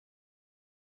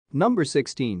Number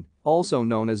 16, also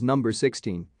known as number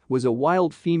 16, was a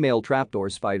wild female trapdoor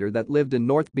spider that lived in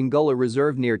North Bungulla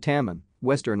Reserve near Tammin,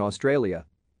 Western Australia.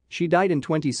 She died in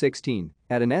 2016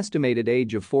 at an estimated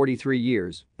age of 43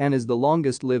 years and is the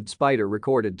longest-lived spider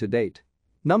recorded to date.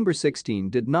 Number 16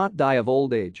 did not die of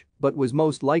old age but was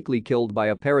most likely killed by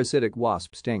a parasitic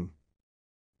wasp sting.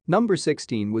 Number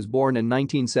 16 was born in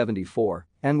 1974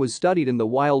 and was studied in the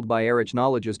wild by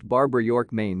arachnologist Barbara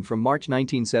York Main from March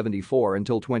 1974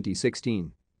 until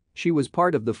 2016. She was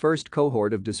part of the first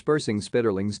cohort of dispersing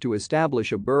spitterlings to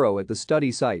establish a burrow at the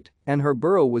study site, and her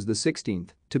burrow was the 16th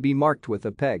to be marked with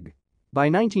a peg. By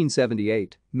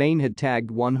 1978, Main had tagged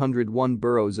 101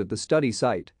 burrows at the study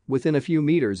site within a few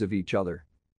meters of each other.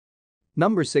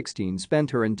 Number 16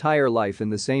 spent her entire life in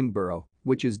the same burrow,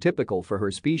 which is typical for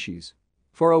her species.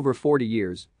 For over 40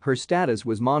 years, her status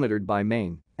was monitored by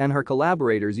Main and her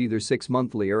collaborators either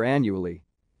 6-monthly or annually.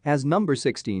 As number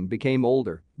 16 became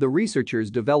older, the researchers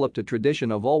developed a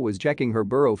tradition of always checking her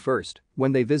burrow first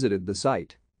when they visited the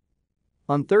site.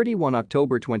 On 31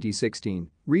 October 2016,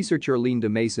 researcher Linda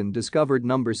Mason discovered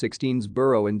number 16's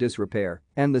burrow in disrepair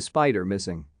and the spider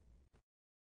missing.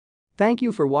 Thank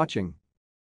you for watching.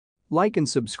 Like and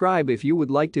subscribe if you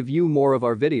would like to view more of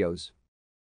our videos.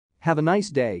 Have a nice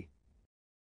day.